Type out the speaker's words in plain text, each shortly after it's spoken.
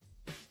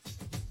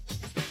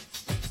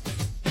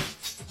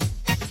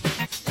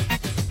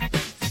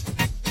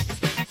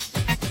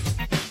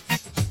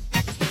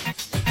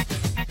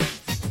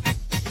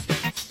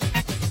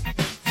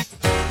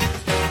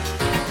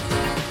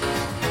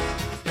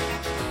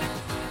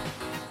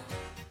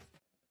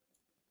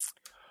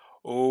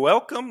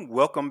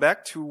Welcome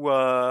back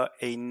to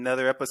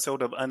another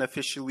episode of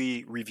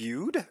Unofficially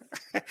Reviewed.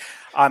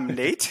 I'm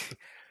Nate,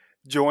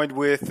 joined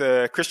with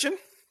Christian.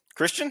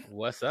 Christian,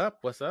 What's up?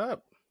 What's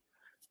up?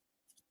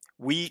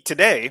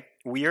 today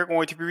we are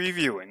going to be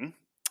reviewing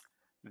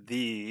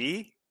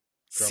the Drum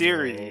roll.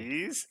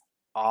 series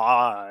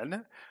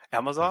on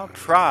Amazon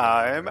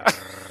Prime,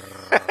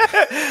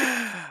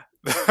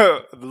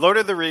 Lord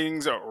of the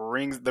Rings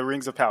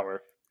of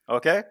Power.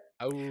 Okay.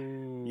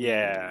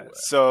 Yeah. Oh,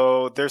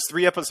 So there's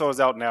 3 episodes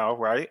out now,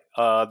 right?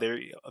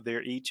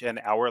 They're each an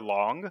hour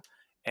long,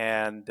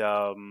 and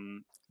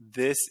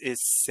this is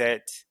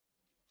set.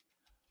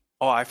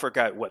 Oh, I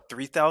forgot what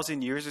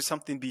 3,000 years or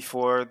something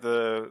before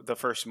the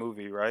first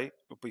movie, right?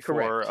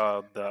 Before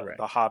correct. the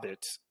Correct.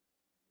 Hobbit,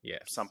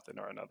 Yes. something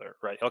or another,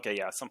 right? Okay,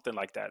 yeah, something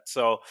like that.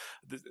 So,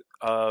 th-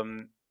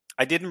 um,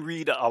 I didn't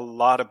read a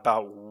lot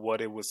about what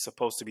it was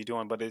supposed to be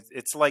doing, but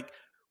it's like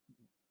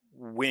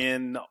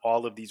when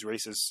all of these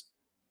races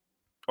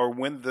or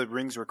when the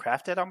rings were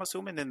crafted, I'm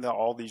assuming, and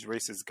all these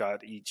races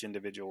got each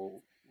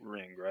individual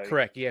ring, right?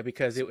 Correct. Yeah,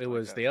 because it Something like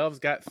was that. the elves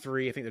got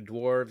three. I think the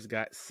dwarves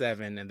got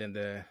seven, and then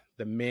the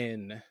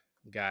men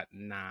got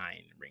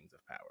nine rings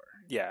of power.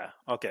 Yeah.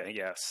 Okay.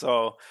 Yeah.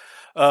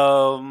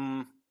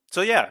 Um,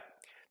 so yeah,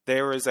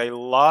 there is a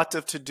lot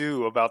of to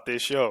do about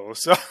this show.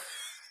 So,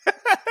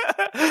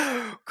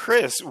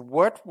 Chris,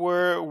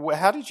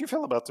 how did you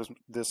feel about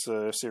this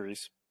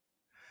series?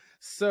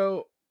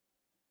 So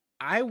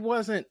I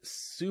wasn't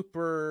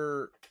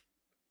super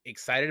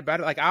excited about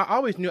it. Like I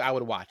always knew I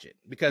would watch it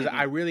because Hmm.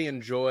 I really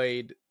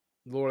enjoyed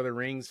Lord of the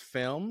Rings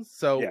films.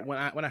 So Yeah.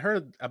 when I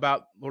heard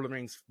about Lord of the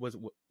Rings were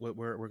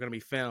going to be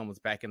films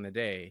back in the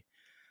day,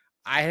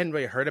 I hadn't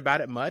really heard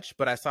about it much,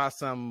 but I saw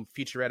some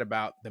featurette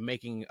about the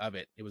making of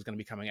it. It was going to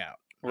be coming out.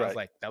 And I was Right.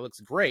 like, that looks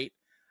great.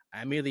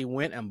 I immediately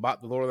went and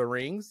bought the Lord of the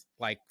Rings,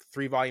 like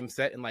 3 volume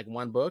set in like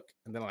one book,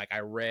 and then like I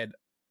read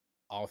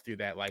all through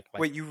that, like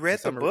Wait, you the read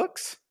the summer.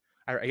 books?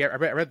 I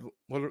read the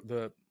Lord of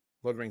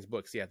the Rings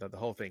books, yeah, the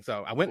whole thing.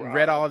 So I went and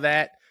read all Wow. of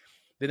that.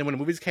 Then when the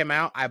movies came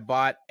out, I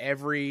bought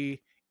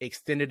every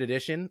extended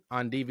edition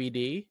on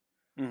DVD.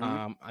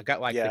 Hmm. I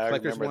got like the Yeah, I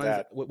collector's remember ones,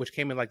 that. which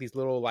came in like these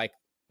little like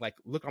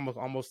look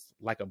almost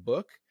like a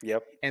book.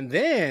 Yep. And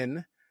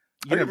then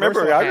I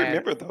Universal remember. I had,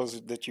 remember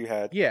those that you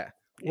had. yeah,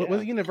 what was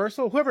Yeah. it,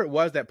 Universal? Whoever it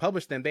was that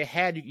published them, they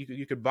had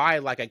you could buy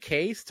like a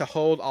case to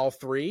hold all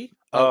three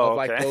Oh, of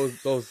like okay.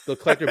 those the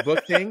collector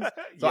book things.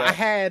 So I Yep.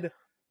 had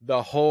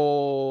the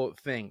whole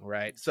thing,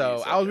 right? So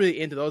Jeez. I was Okay. really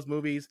into those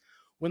movies.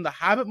 When the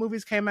Hobbit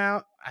movies came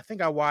out, I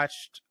think I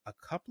watched a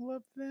couple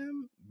of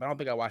them, but I don't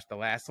think I watched the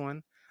last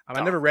one. I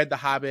Oh. never read The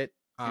Hobbit,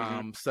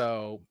 Hmm.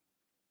 so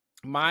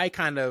my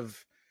kind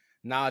of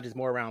knowledge is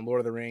more around Lord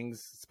of the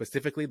Rings,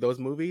 specifically those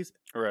movies.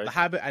 The Right.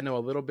 Hobbit, I know a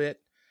little bit,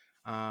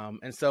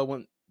 and so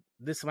when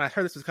I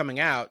heard this was coming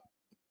out,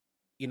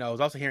 I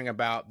was also hearing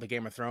about the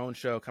Game of Thrones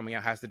show coming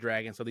out, House of the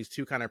Dragon. So these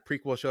two kind of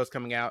prequel shows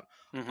coming out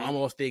Hmm.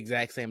 almost the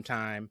exact same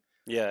time.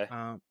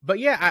 Yeah. But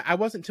yeah, I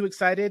wasn't too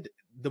excited.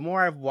 The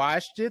more I've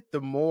watched it,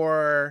 the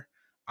more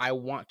I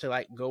want to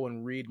like go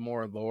and read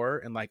more lore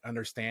and like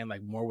understand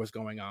like more what's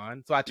going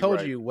on. So I told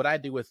Right. you what I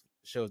do with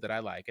shows that I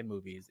like and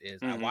movies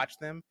is I Hmm. watch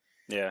them,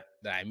 Yeah.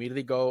 then I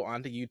immediately go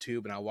onto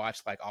YouTube and I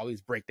watch like all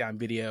these breakdown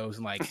videos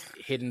and like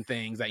hidden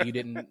things that you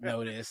didn't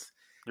notice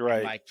and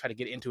Right. like try to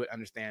get into it,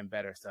 understand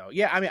better. So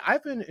yeah, I mean,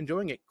 I've been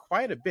enjoying it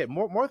quite a bit,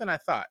 more than I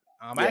thought.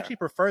 I Yeah. actually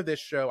prefer this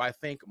show, I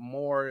think,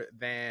 more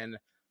than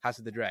House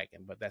of the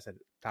Dragon, but that's a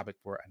topic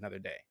for another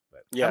day.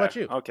 But how Yeah. about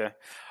you? Okay.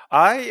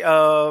 I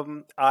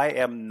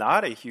am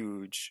not a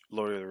huge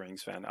Lord of the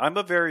Rings fan. I'm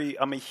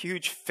a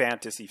huge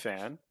fantasy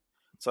fan.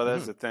 So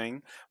that's Hmm. the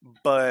thing.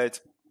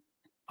 But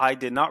I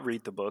did not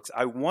read the books.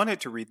 I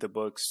wanted to read the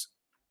books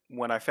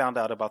when I found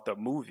out about the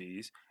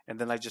movies, and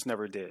then I just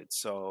never did.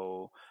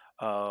 So,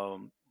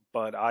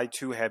 but I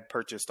too had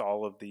purchased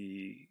all of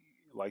the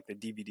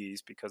DVDs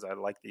because I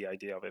liked the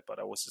idea of it, but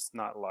I was just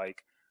not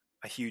like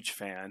a huge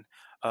fan.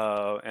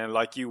 And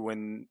like you,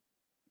 when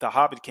The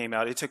Hobbit came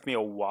out, it took me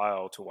a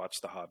while to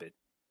watch The Hobbit.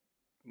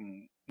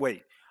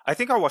 Wait, I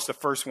think I watched the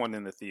first one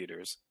in the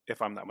theaters,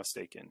 if I'm not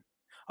mistaken.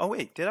 Oh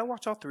wait, did I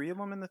watch all 3 of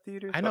them in the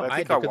theaters? I But know I I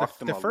think I did because watched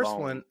them the first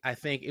one alone. I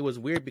think it was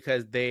weird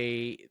because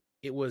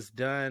it was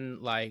done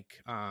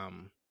like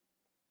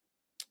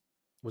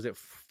was it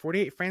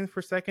 48 frames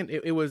per second?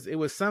 It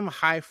was some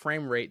high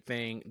frame rate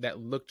thing that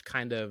looked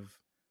kind of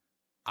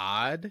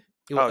odd.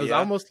 It Oh was yeah.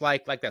 almost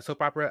like that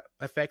soap opera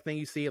effect thing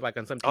you see like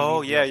on some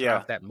Oh TVs where yeah, they'll turn yeah.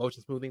 off that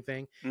motion smoothing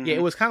thing. Yeah, it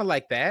Hmm. was kind of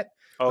like that.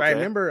 But I Okay.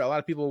 remember a lot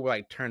of people were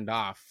like turned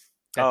off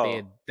Oh,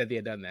 that they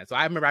had done that. So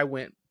I remember I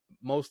went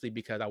mostly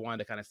because I wanted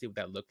to kind of see what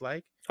that looked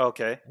like,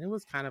 okay. and it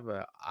was kind of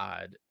a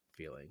odd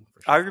feeling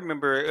for I sure.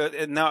 remember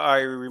and now I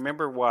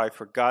remember why I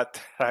forgot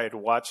that I had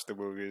watched the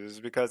movies is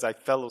because I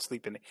fell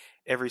asleep in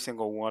every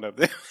single one of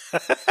them.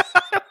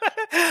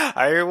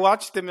 I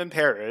watched them in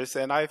Paris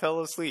and I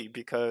fell asleep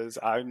because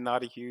I'm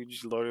not a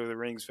huge Lord of the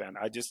Rings fan.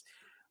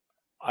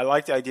 I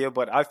like the idea,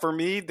 but I for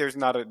me there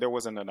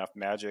wasn't enough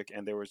magic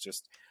and there was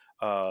just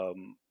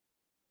um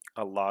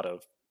a lot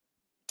of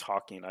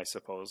talking, I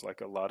suppose,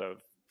 like a lot of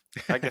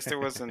I guess there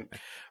wasn't,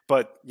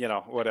 but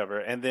whatever.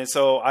 And then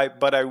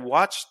but I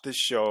watched the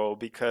show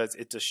because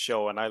it's a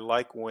show, and I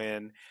like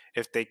when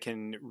if they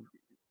can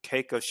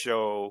take a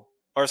show,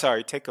 or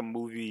sorry, take a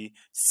movie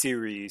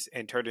series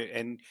and turn it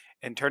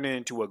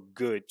into a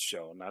good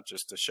show, not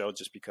just a show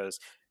just because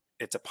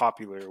it's a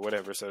popular or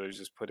whatever. So they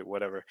just put it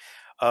whatever.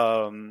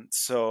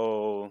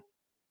 So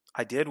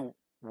I did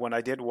when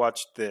I did watch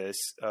this.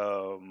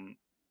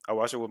 I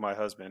watched it with my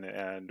husband,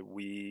 and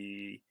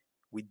we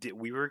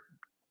were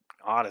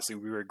honestly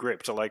we were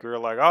gripped. So like we were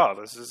like, oh,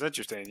 this is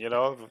interesting,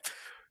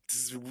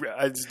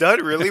 it's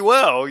done really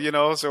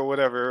well, so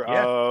whatever.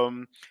 Yeah.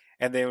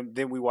 And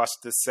then we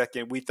watched the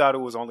second. We thought it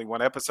was only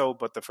one episode,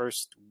 but the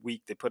first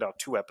week they put out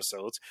two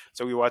episodes,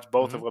 so we watched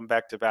both of Hmm. them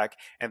back to back.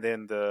 And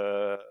then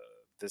the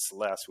this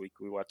last week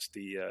we watched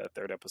the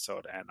third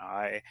episode, and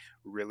I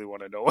really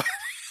want to know.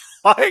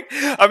 Like,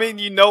 I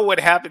mean, what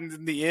happens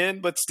in the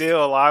end, but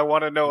still, I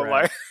want to know,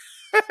 Right.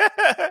 like,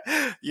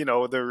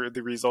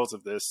 the results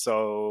of this.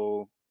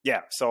 So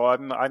yeah, so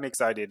I'm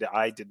excited.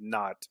 I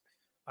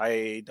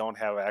don't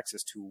have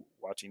access to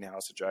watching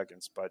House of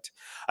Dragons, but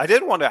I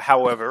did want to,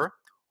 however,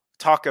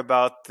 talk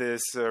about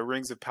this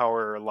Rings of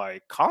Power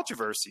like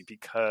controversy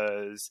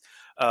because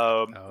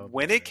Oh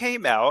when it boy.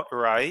 came out,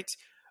 right?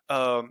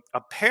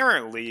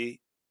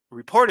 Apparently,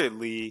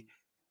 reportedly,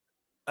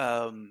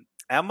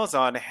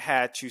 Amazon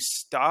had to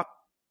stop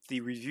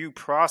the review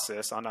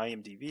process on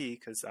IMDb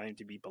because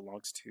IMDb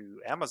belongs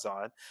to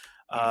Amazon,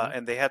 Hmm.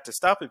 and they had to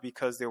stop it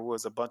because there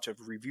was a bunch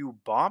of review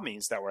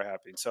bombings that were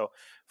happening. So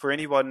for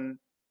anyone,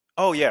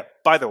 oh yeah,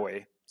 by the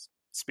way,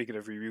 speaking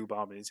of review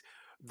bombings,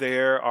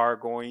 there are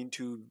going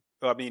to.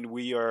 I mean,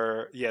 we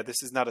are. Yeah,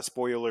 this is not a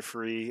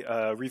spoiler-free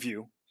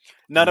review.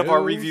 None of our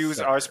No, reviews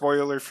are sir.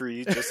 spoiler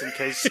free, just in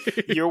case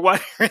you're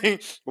wondering.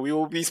 We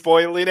will be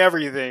spoiling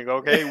everything,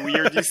 okay? We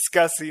are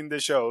discussing the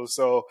show.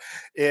 So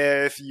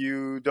if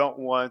you don't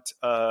want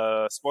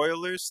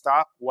spoilers,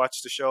 stop, watch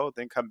the show,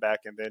 then come back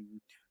and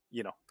then,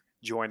 you know,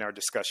 join our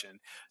discussion.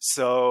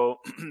 So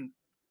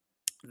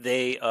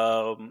they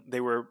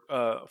were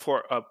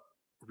for a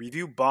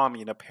review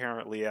bombing.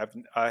 Apparently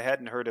I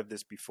hadn't heard of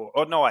this before.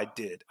 Oh no, I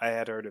did. I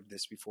had heard of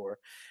this before.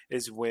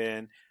 Is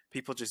when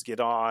people just get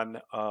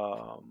on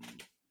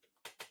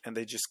and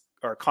they just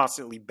are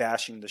constantly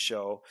bashing the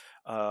show.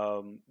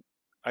 Um,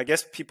 I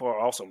guess people are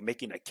also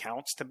making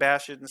accounts to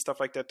bash it and stuff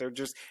like that.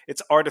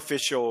 It's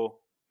artificial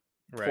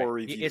Right. poor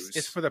It's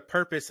reviews. for the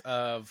purpose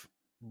of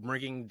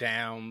bringing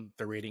down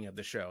the rating of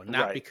the show,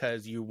 not Right.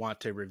 because you want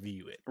to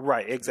review it.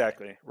 Right. Right.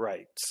 Exactly.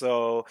 Right.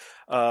 So,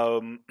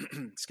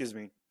 excuse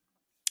me.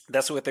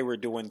 That's what they were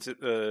doing to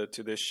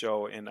this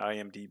show in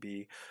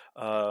IMDb.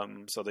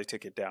 So they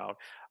took it down.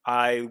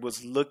 I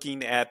was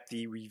looking at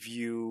the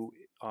review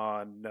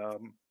on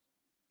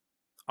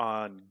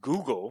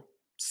Google.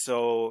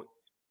 So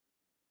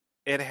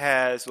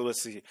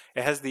let's see,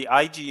 it has the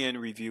IGN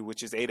review,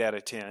 which is 8 out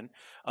of 10,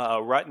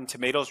 Rotten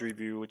Tomatoes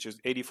review, which is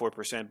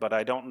 84%, but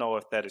I don't know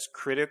if that is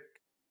critic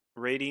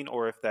rating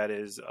or if that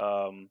is,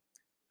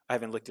 I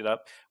haven't looked it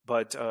up,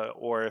 but,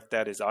 or if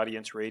that is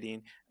audience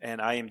rating.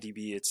 And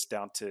IMDb, it's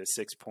down to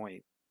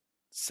 6.7%.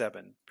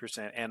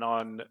 And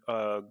on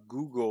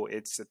Google,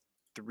 it's a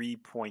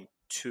 3.2.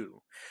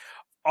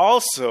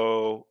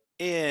 Also,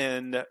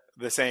 in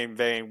the same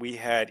vein, we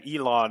had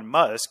Elon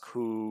Musk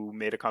who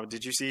made a comment.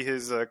 Did you see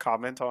his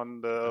comment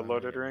on the Oh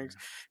Lord of the Rings?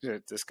 yeah. Yeah,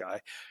 this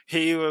guy,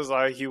 he was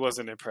like, he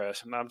wasn't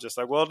impressed, and I'm just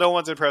like, well, no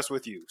one's impressed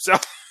with you. So,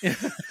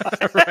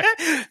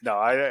 Right. no,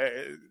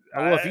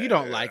 Oh, well, if you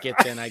don't like it,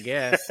 then I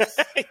guess.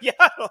 yeah,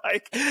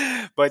 like,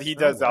 but he So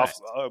does what?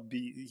 also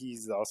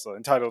he's also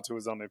entitled to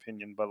his own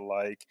opinion. But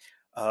like,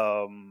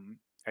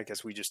 I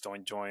guess we just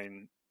don't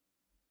join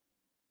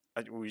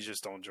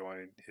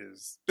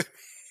his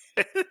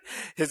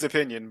his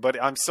opinion.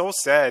 But I'm so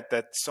sad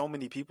that so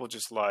many people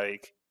just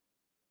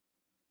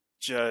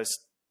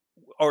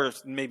or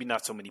maybe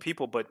not so many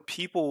people, but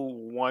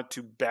people want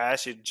to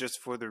bash it just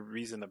for the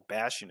reason of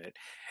bashing it.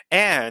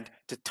 And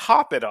to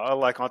top it all,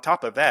 like on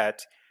top of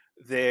that,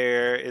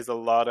 there is a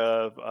lot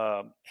of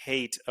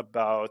hate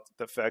about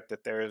the fact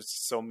that there's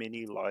so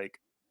many like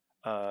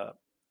uh,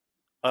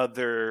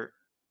 other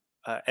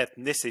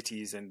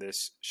ethnicities in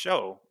this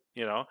show.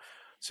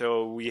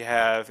 So we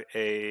have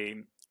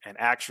an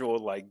actual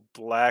like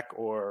black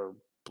or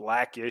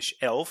blackish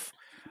elf.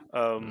 Hmm.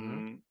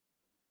 Um,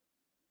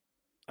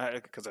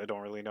 because I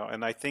don't really know.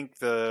 And I think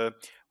the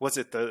was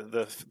it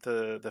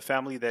the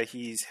family that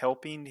he's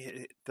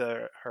helping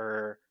the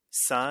her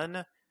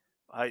son.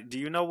 Do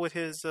you know what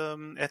his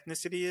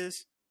ethnicity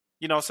is?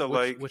 So Which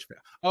like which?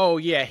 Oh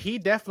yeah, he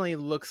definitely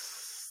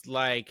looks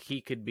like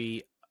he could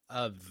be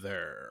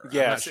other. I'm not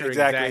yes, sure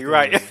exactly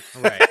right.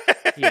 exactly. Right.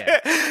 Yeah.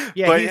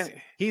 Yeah. But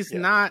He's yeah,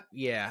 not.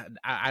 Yeah.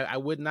 I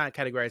would not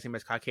categorize him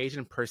as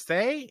Caucasian per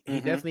se. He hmm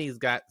definitely has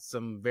got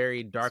some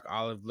very dark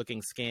olive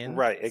looking skin.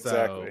 right, So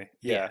exactly,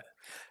 yeah. yeah.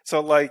 So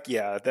like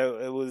yeah, that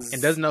it And was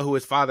doesn't know who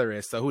his father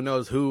is, so who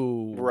knows where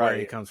he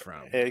right, comes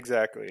from.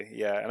 exactly,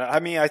 yeah. And I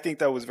mean, I think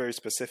that was very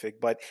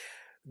specific. But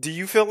do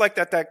you feel like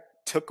that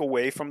took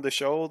away from the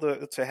show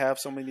to have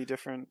so many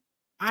different?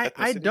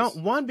 I don't,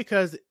 ethnicities? one,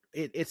 because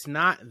it's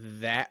not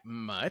that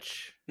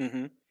much,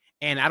 Mm-hmm.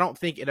 and I don't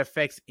think it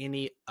affects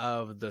any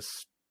of the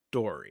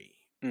story,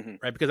 Mm-hmm.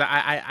 right? Because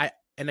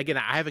and again,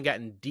 I haven't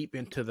gotten deep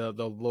into the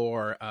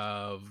lore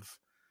of,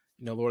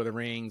 Lord of the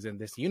Rings and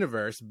this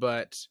universe,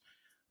 but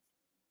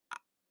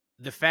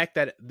the fact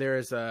that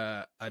there's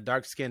a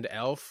dark skinned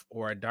elf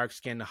or a dark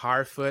skinned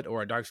Harfoot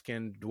or a dark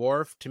skinned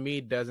dwarf, to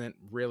me, doesn't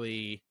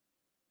really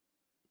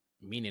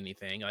mean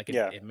anything. Like,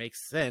 Yeah. it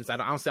makes sense. I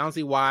don't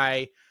see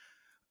why,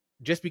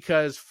 just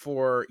because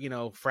for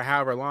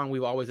however long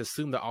we've always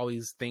assumed that all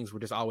these things were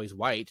just always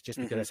white, just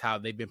because Mm-hmm. that's how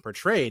they've been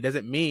portrayed,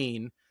 doesn't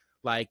mean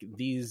like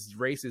these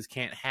races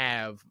can't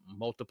have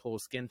multiple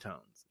skin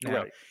tones. Now,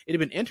 Right. it'd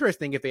have been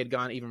interesting if they had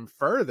gone even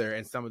further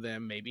and some of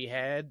them maybe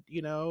had,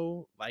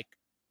 like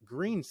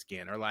green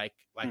skin or like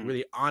Mm.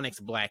 really onyx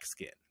black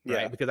skin,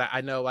 right? Yeah. Because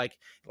I know, like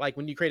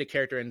when you create a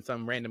character in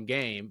some random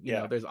game,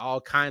 Yeah. there's all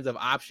kinds of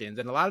options,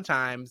 and a lot of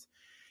times,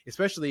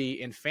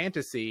 especially in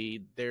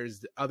fantasy,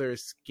 there's other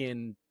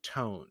skin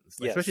tones,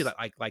 like, especially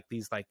Yes. like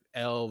these like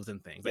elves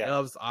and things. Like Yeah.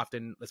 elves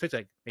often, especially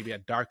like maybe a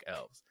dark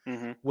elves,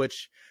 Mm-hmm.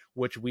 which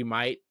we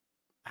might.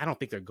 I don't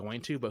think they're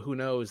going to, but who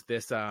knows?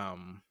 This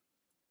oh,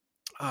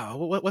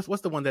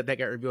 what's the one that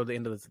got revealed at the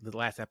end of the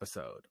last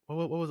episode?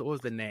 What was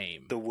the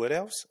name? The wood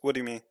elves? What do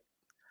you mean?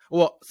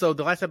 Well, so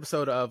the last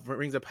episode of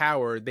Rings of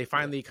Power, they Yeah.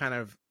 finally kind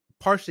of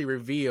partially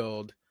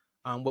revealed.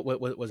 What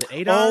was it? Oh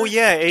Adar?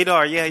 yeah,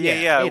 Adar. Yeah, yeah,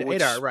 Yeah, yeah. Adar,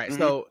 Which. right? Mm-hmm.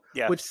 So,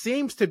 Yeah. which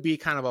seems to be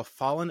kind of a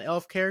fallen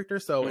elf character.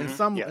 So, in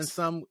Mm-hmm. Yes.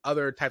 some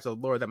other types of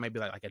lore, that might be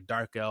like a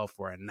dark elf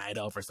or a night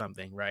elf or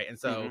something, right? And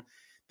Mm-hmm. so,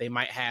 they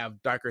might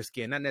have darker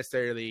skin, not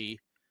necessarily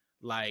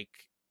like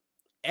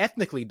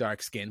ethnically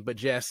dark skin, but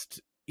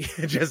just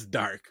just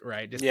dark,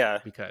 right? Just Yeah.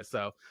 because.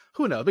 So,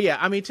 who knows? But yeah,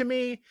 I mean, to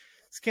me,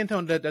 skin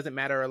tone doesn't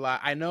matter a lot.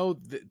 I know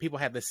that people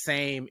have the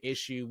same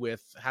issue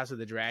with House of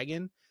the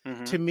Dragon.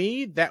 Mm-hmm. To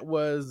me, that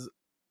was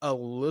a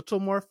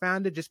little more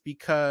founded, just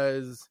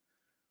because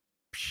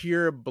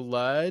pure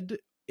blood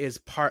is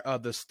part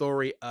of the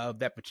story of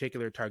that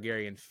particular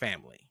Targaryen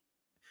family,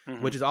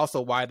 Mm-hmm. which is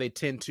also why they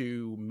tend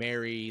to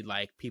marry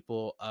like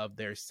people of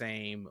their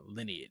same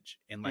lineage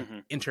and like Mm-hmm.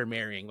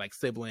 intermarrying like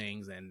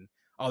siblings and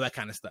all that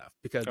kind of stuff,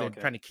 because they're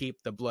Okay. trying to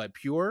keep the blood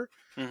pure.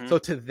 Mm-hmm. So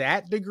to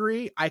that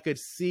degree, I could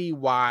see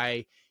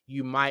why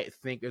you might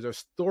think there's a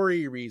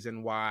story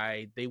reason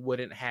why they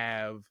wouldn't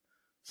have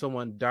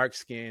someone dark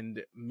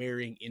skinned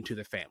marrying into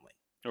the family.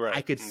 I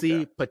Right. could Okay.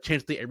 see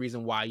potentially a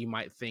reason why you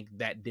might think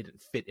that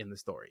didn't fit in the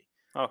story.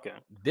 Okay.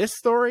 This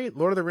story,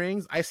 Lord of the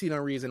Rings, I see no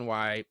reason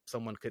why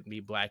someone couldn't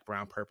be black,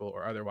 brown, purple,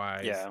 or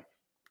otherwise. Yeah.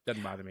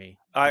 Doesn't bother me.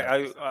 I That I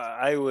makes sense.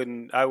 I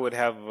wouldn't. I would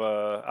have.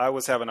 I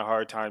was having a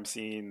hard time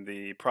seeing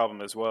the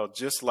problem as well,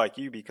 just like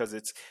you, because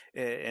it's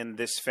in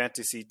this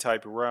fantasy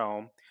type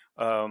realm.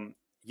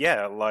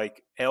 Yeah,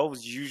 like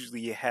elves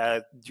usually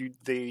have.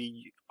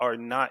 They are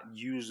not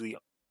usually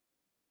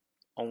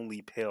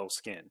only pale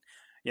skin.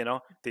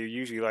 They're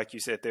usually, like you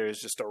said, there's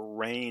just a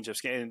range of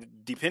skin, and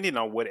depending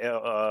on what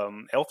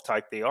elf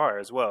type they are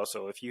as well.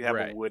 So if you have a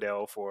Right. wood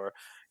elf or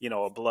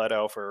a blood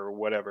elf or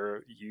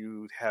whatever,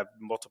 you have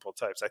multiple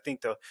types. I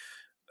think the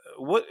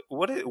what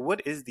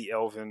is the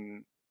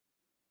elven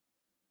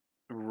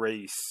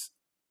race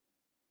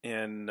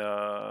in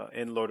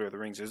Lord of the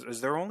Rings?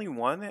 Is there only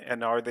one,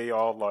 and are they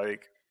all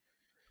like,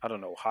 I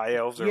don't know, high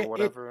elves or Yeah,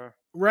 whatever?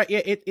 right.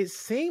 Yeah, it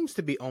seems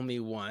to be only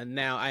one.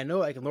 Now, I know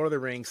like in Lord of the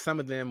Rings, some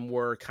of them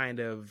were kind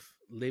of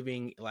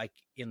living like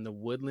in the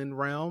woodland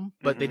realm,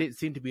 but they Hmm. didn't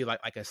seem to be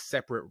like a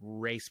separate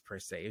race per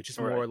se. It's just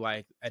Right. more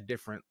like a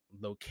different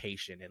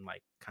location and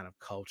like kind of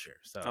culture.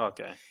 So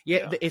Okay.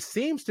 yeah, Yeah. it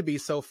seems to be,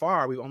 so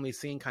far we've only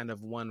seen kind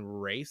of one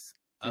race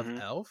of Hmm.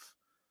 elf.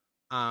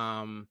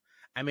 Um,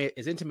 I mean,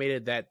 it's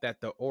intimated that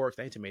the orcs,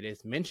 intimated,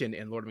 it's mentioned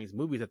in Lord of the Rings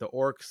movies that the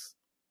orcs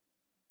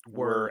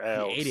We're were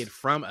created elves.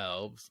 from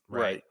elves,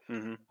 right?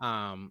 Right.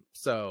 Hmm.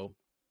 So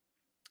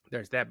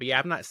there's that. But yeah,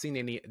 I've not seen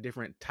any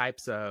different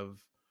types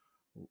of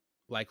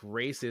like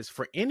races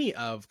for any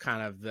of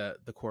kind of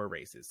the core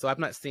races. So I've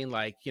not seen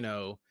like,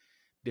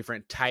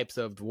 different types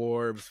of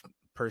dwarves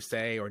per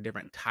se, or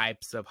different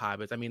types of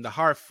hobbits. I mean, the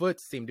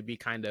Harfoots seem to be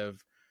kind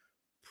of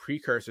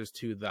precursors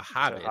to the To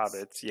hobbits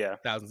hobbits. Yeah.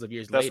 thousands of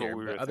years That's what later.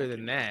 we But were other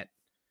than thinking. Yeah.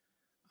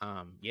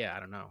 that, yeah, I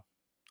don't know.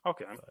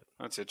 Okay. But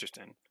That's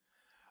interesting.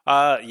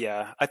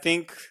 Yeah, I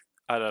think,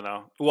 I don't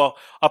know. Well,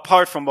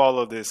 apart from all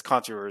of this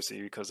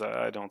controversy, because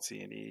I don't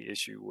see any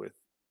issue with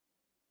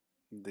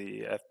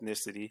the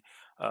ethnicity.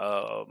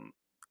 Um,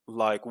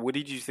 like, what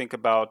did you think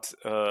about?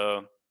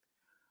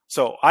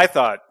 So I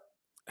thought,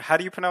 how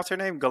do you pronounce her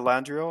name?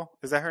 Galadriel?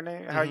 Is that her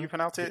name? How you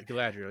pronounce it?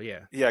 Galadriel,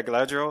 yeah. Yeah,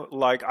 Galadriel.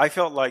 Like, I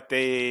felt like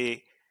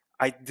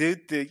I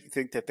did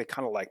think that they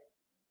kind of like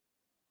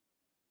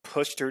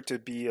pushed her to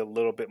be a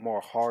little bit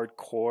more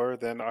hardcore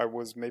than I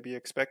was maybe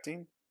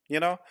expecting.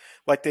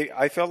 Like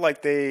I felt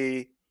like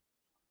they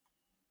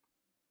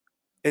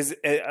is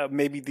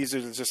maybe these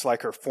are just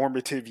like her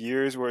formative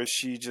years where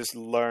she just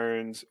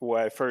learns.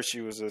 Well, at first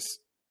she was just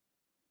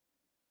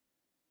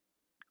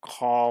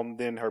calm.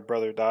 Then her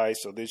brother dies,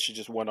 so then she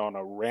just went on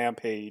a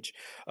rampage,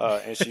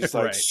 and she's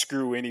like, Right.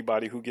 "Screw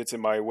anybody who gets in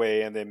my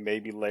way." And then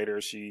maybe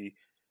later she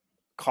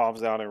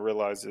calms down and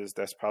realizes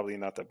that's probably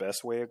not the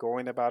best way of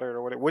going about it,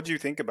 or whatever. What do you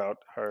think about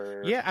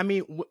her? Yeah, I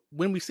mean,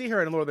 when we see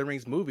her in Lord of the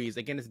Rings movies,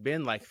 again, it's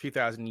been like a few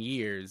thousand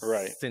years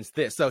Right, since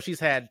this, so she's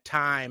had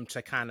time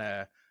to kind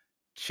of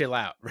chill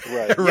out,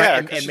 right, right? yeah,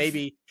 And, because and she's.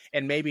 maybe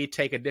and maybe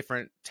take a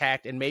different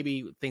tact, and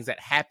maybe things that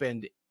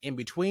happened in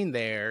between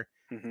there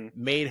Hmm.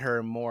 made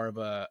her more of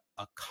a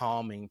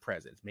calming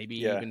presence. Maybe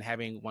Yeah. even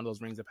having one of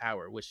those rings of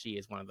power, which she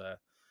is one of the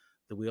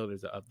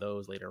wielders of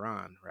those later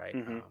on, right?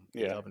 The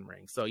Yeah. Elven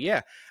ring. So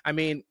yeah, I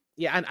mean,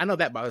 yeah, I know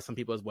that bothers some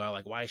people as well.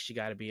 Like, why she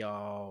got to be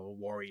all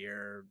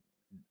warrior,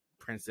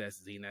 Princess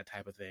Xena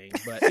type of thing?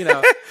 But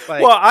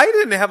like, Well, I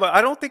didn't have a.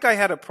 I don't think I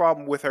had a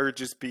problem with her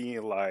just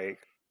being like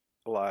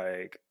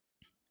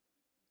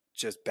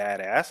just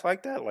badass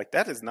like that. Like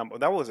that is not.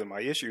 That wasn't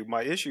my issue.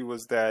 My issue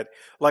was that,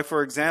 like,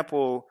 for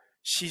example,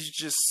 she's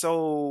just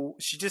so.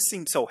 She just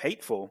seems so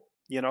hateful.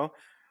 You know.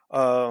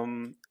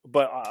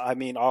 But I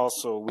mean,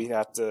 also we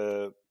have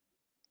to.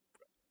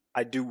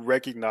 I do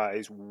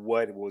recognize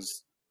what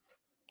was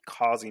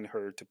causing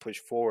her to push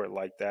forward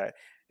like that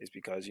is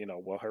because,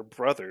 well, her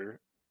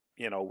brother,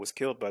 was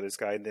killed by this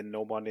guy, and then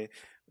nobody,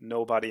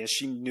 and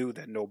she knew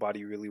that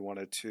nobody really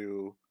wanted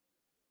to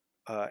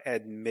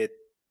admit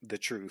the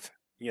truth,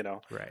 you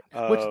know. right.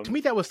 Which to Um,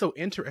 me that was so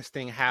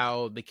interesting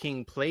how the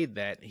king played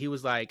that. He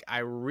was like, I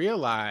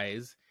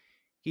realize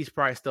he's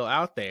probably still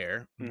out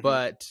there, hmm.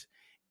 but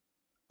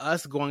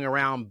us going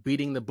around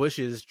beating the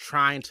bushes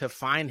trying to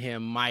find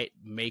him might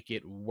make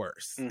it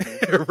worse. Hmm.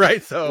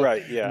 Right? So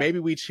Right, yeah. maybe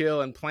we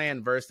chill and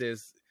plan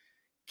versus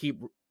keep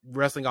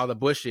wrestling all the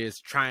bushes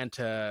trying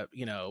to,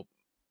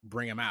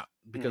 bring him out,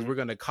 because Hmm. we're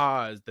going to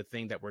cause the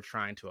thing that we're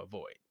trying to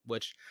avoid,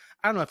 which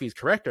I don't know if he's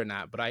correct or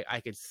not, but I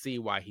could see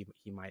why he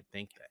might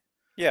think that.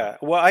 Yeah,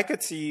 well, I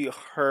could see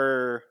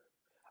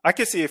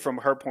it from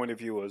her point of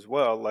view as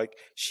well. Like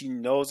she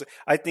knows.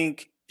 I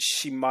think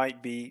she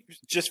might be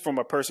just from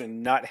a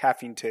person not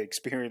having to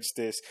experience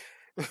this,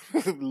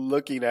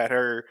 looking at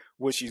her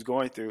what she's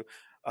going through.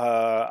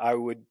 I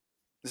would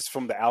just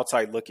from the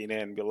outside looking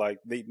in be like,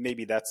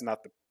 maybe that's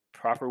not the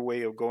proper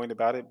way of going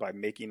about it by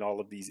making all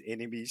of these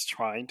enemies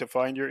trying to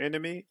find your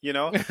enemy.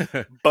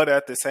 But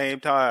at the same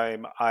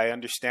time, I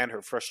understand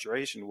her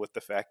frustration with the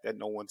fact that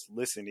no one's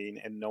listening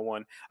and no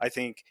one. I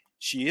think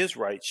she is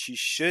right. She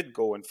should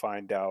go and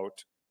find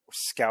out,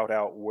 scout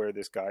out where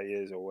this guy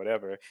is or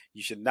whatever.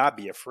 You should not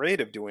be afraid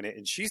of doing it,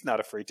 and she's not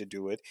afraid to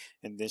do it.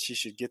 And then she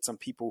should get some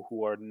people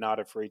who are not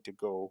afraid to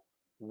go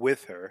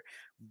with her.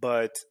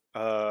 But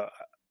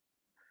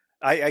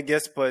I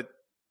guess, but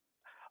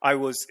I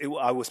was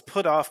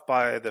put off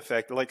by the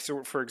fact that, like,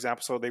 so for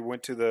example, so they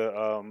went to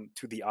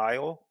the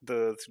isle,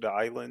 the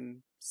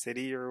island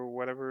city or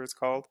whatever it's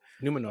called,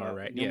 Numenor,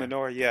 right? Yeah.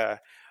 Numenor, yeah.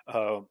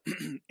 um,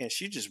 and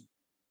she just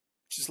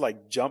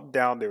like jumped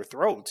down their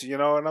throats,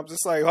 and I'm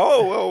just like,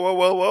 oh, whoa,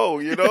 whoa, whoa,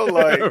 whoa,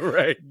 like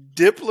Right.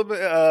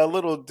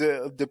 little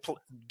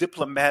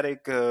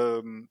diplomatic,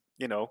 um,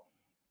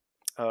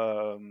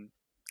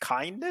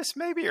 kindness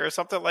maybe or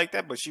something like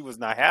that, but she was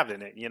not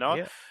having it. Yeah. Well,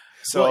 it's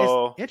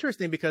So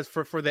interesting because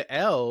for the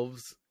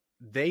elves,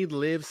 they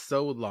live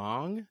so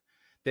long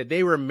that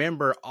they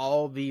remember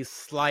all these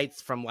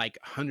slights from like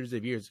hundreds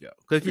of years ago.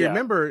 Because if you yeah,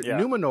 remember yeah,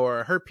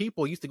 Numenor, her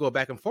people used to go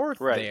back and forth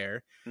right,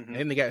 there, hmm, and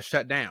then they got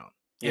shut down.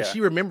 And yeah, she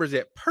remembers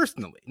it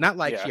personally, not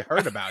like yeah. she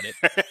heard about it.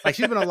 Like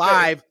she's been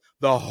alive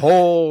the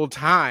whole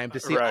time to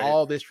see Right.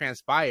 all this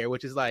transpire,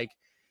 which is like,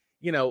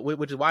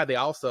 which is why they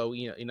also, when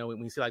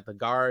you see like the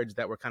guards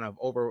that were kind of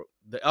over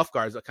the elf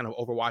guards that kind of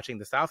overwatching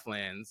the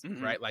Southlands,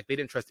 Hmm. right? Like they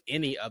didn't trust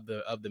any of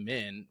the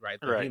men, right?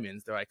 The Right.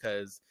 humans, they're like,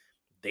 because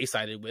they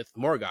sided with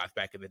Morgoth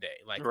back in the day.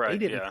 Like they Right.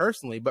 didn't Yeah.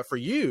 personally, but for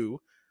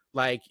you,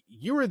 like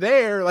you were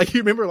there, like you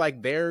remember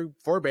like their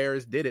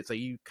forebears did it, so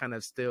you kind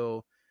of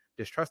still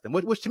distrust them,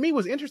 which to me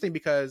was interesting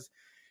because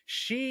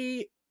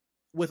she,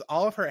 with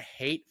all of her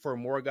hate for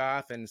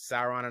Morgoth and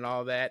Sauron and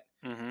all that,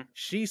 Hmm.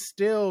 she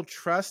still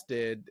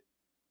trusted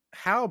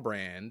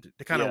Halbrand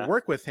to kind of Yeah.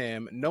 work with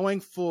him, knowing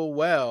full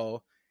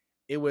well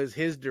it was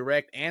his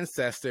direct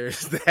ancestors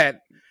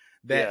that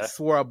Yeah.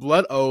 swore a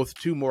blood oath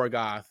to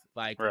Morgoth,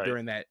 like Right.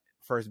 during that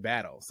first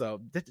battle.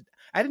 So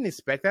I didn't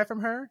expect that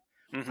from her.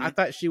 I Hmm.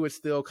 thought she would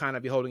still kind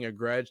of be holding a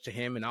grudge to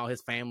him and all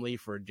his family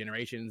for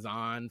generations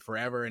on,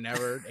 forever and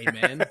ever.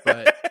 Amen.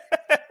 But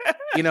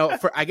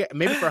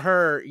maybe for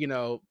her,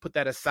 put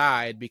that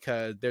aside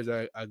because there's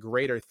a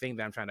greater thing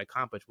that I'm trying to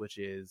accomplish, which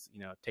is,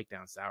 take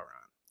down Sauron.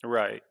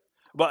 Right.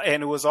 But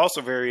and it was also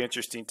very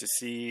interesting to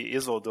see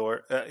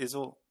Isildur.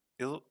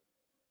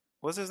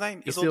 What's his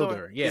name?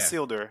 Isildur. Isildur, yeah.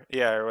 Isildur.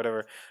 Yeah, or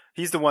whatever.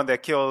 He's the one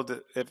that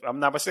killed. If I'm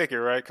not mistaken,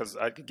 right? Because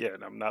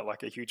again, I'm not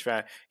like a huge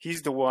fan.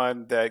 He's the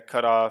one that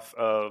cut off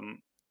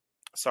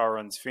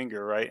Sauron's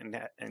finger, right?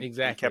 And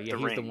Exactly. kept Yeah,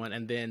 the he's the ring one,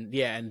 and then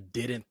and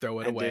didn't throw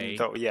it and didn't away.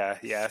 throw. Yeah.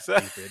 Yeah.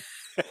 Stupid.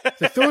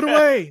 So throw it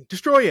away.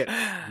 Destroy it.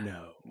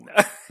 No.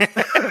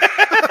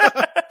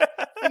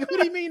 like, what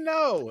do you mean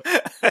no?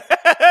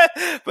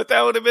 But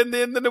that would have been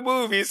the end of the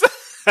movies.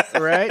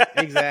 Right?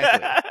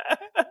 Exactly.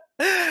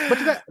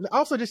 But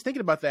also just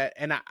thinking about that,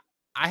 and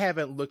I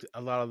haven't looked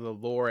a lot of the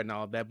lore and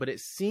all of that, but it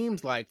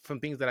seems like from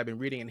things that I've been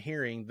reading and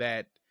hearing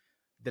that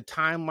the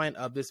timeline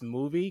of this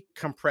movie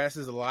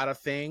compresses a lot of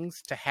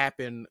things to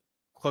happen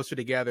closer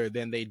together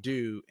than they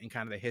do in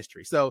kind of the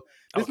history. So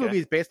this movie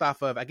is based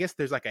off of, I guess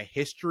there's like a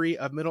history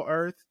of Middle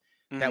Earth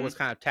that was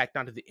kind of tacked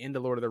on to the end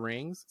of Lord of the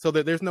Rings. So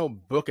there's no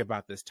book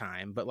about this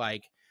time, but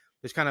like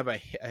there's kind of a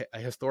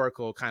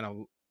historical kind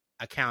of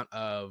account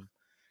of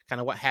kind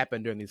of what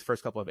happened during these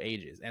first couple of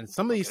ages. And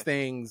some of these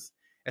things,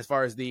 as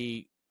far as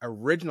the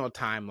original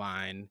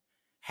timeline,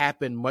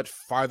 happened much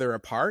farther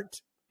apart.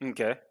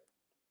 Okay.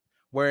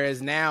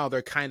 Whereas now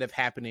they're kind of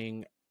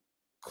happening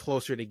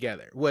closer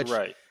together, which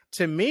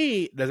to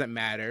me doesn't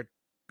matter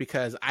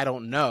because I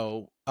don't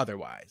know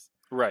otherwise.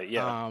 Right.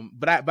 Yeah.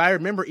 But I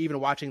remember even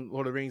watching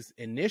Lord of the Rings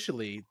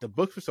initially, the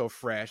books were so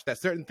fresh that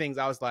certain things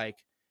I was like,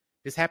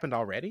 this happened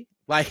already?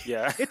 Like,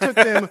 it took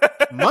them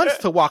months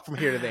to walk from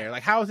here to there.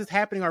 Like, how is this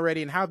happening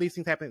already? And how are these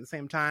things happening at the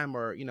same time?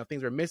 Or, you know,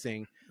 things are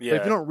missing. Yeah. But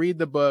if you don't read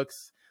the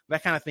books,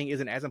 that kind of thing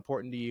isn't as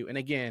important to you. And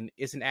again,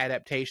 it's an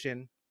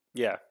adaptation.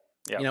 Yeah.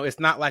 Yep. You know, it's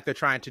not like they're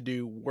trying to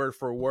do word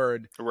for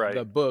word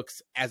the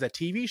books as a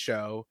TV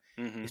show.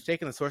 Mm-hmm. It's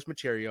taking the source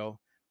material,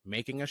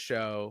 making a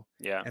show.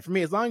 Yeah. And for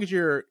me, as long as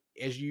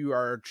you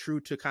are true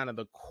to kind of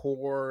the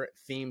core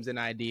themes and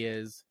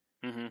ideas,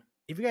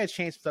 if you guys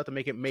change stuff to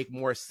make it make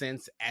more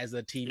sense as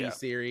a TV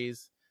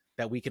series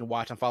that we can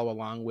watch and follow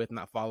along with,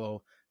 not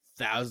follow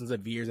thousands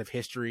of years of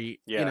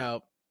history, you know,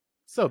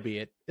 so be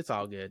it. It's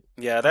all good.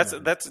 Yeah,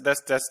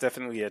 that's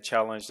definitely a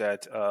challenge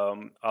that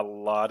a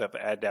lot of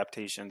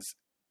adaptations,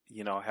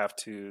 you know, have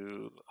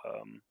to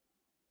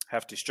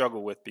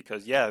struggle with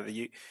because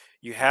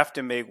you have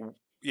to make,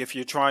 if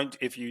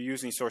you're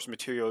using source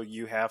material,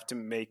 you have to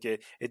make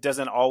it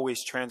doesn't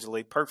always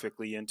translate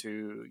perfectly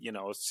into, you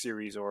know, a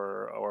series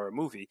or a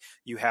movie.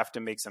 You have to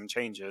make some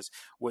changes,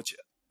 which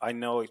I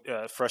know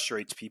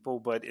frustrates people,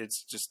 but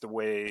it's just the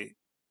way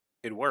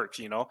it works,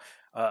 you know.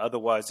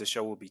 Otherwise the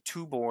show will be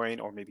too boring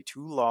or maybe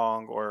too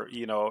long, or,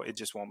 you know, it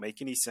just won't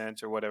make any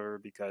sense or whatever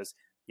because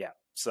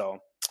so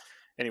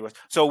anyways,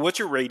 so what's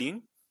your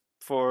rating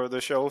for the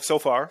show so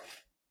far?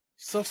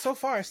 So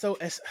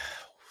as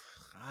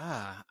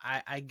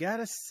I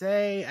gotta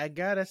say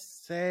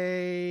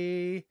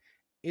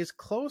it's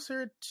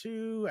closer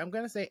to, I'm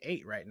gonna say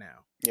 8 right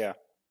now. Yeah.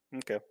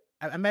 Okay.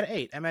 I'm at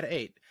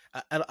 8.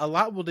 A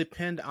lot will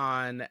depend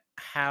on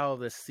how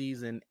the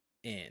season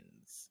ends.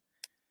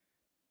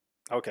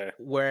 Okay.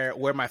 Where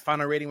my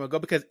final rating will go,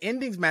 because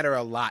endings matter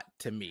a lot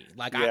to me.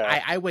 Like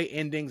I weigh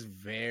endings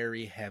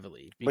very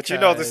heavily. But you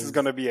know this is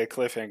going to be a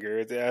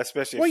cliffhanger,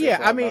 especially. Well, yeah,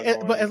 I mean,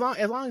 but as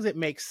long as it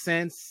makes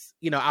sense,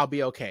 you know, I'll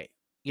be okay.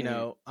 You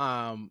know,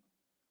 I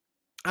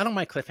don't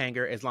mind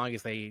cliffhanger as long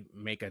as they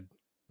make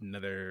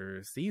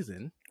another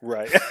season.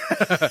 Right.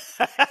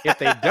 If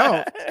they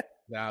don't,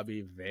 I'll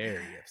be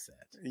very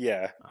upset.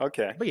 Yeah.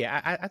 Okay. But yeah,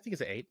 I think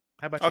it's an 8.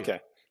 How about you? Okay.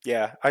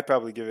 Yeah, I'd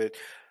probably give it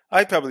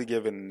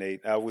an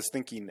 8. I was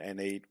thinking an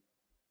 8.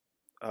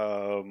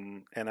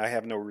 And I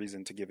have no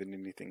reason to give it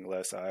anything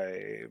less.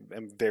 I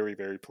am very,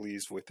 very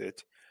pleased with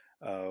it.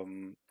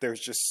 There's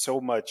just so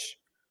much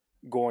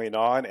going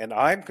on, and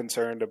I'm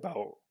concerned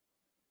about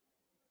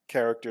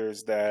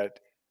characters that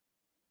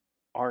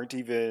aren't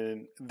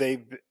even,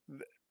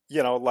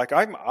 you know, like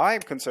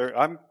I'm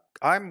concerned.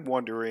 I'm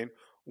wondering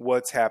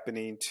what's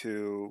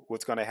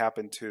going to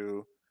happen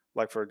to,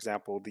 like, for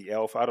example, the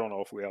elf. I don't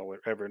know if we'll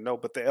ever know,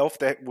 but the elf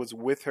that was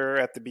with her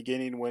at the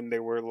beginning when they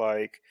were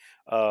like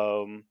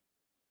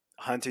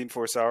hunting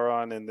for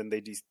Sauron, and then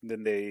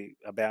they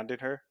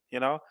abandoned her. You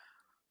know,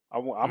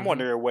 I'm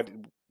wondering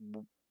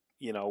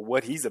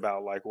what he's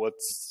about. Like,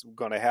 what's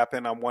going to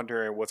happen? I'm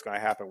wondering what's going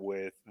to happen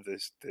with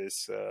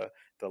the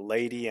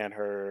lady and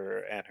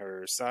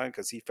her son,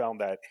 because he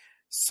found that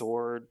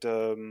sword.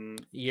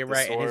 You're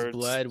right, and his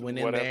blood went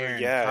in there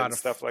and and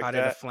stuff like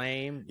that. A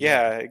flame.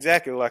 Yeah,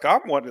 exactly. Like,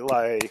 I'm wondering,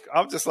 like,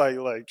 I'm just like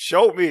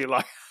show me,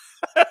 like.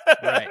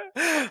 Right.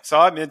 So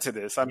I'm into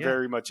this. I'm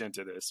very much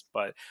into this.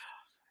 But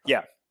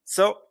yeah.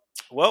 So,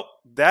 well,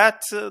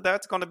 that's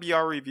going to be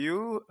our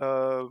review.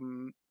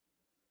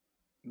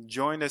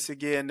 Join us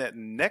again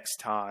next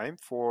time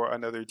for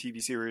another TV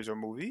series or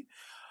movie,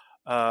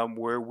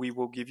 where we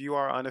will give you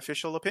our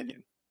unofficial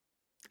opinion.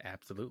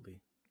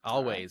 Absolutely.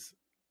 Always.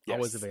 Yes.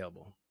 Always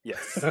available.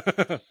 Yes.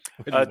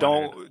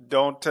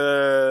 Don't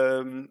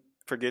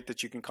forget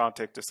that you can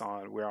contact us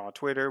we're on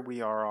Twitter.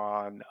 We are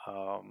on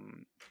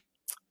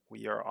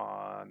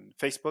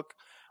Facebook.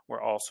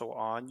 We're also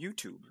on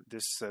YouTube.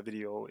 This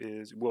video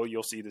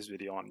you'll see this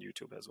video on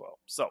YouTube as well.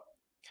 So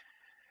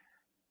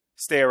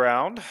stay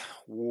around,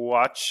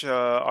 watch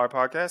our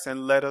podcast,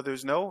 and let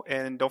others know.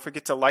 And don't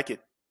forget to like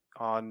it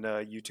on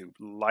YouTube.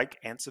 Like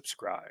and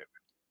subscribe.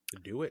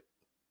 Do it.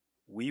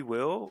 We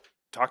will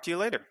talk to you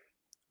later.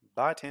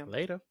 Bye, Tim.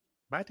 Later.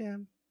 Bye,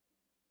 Tim.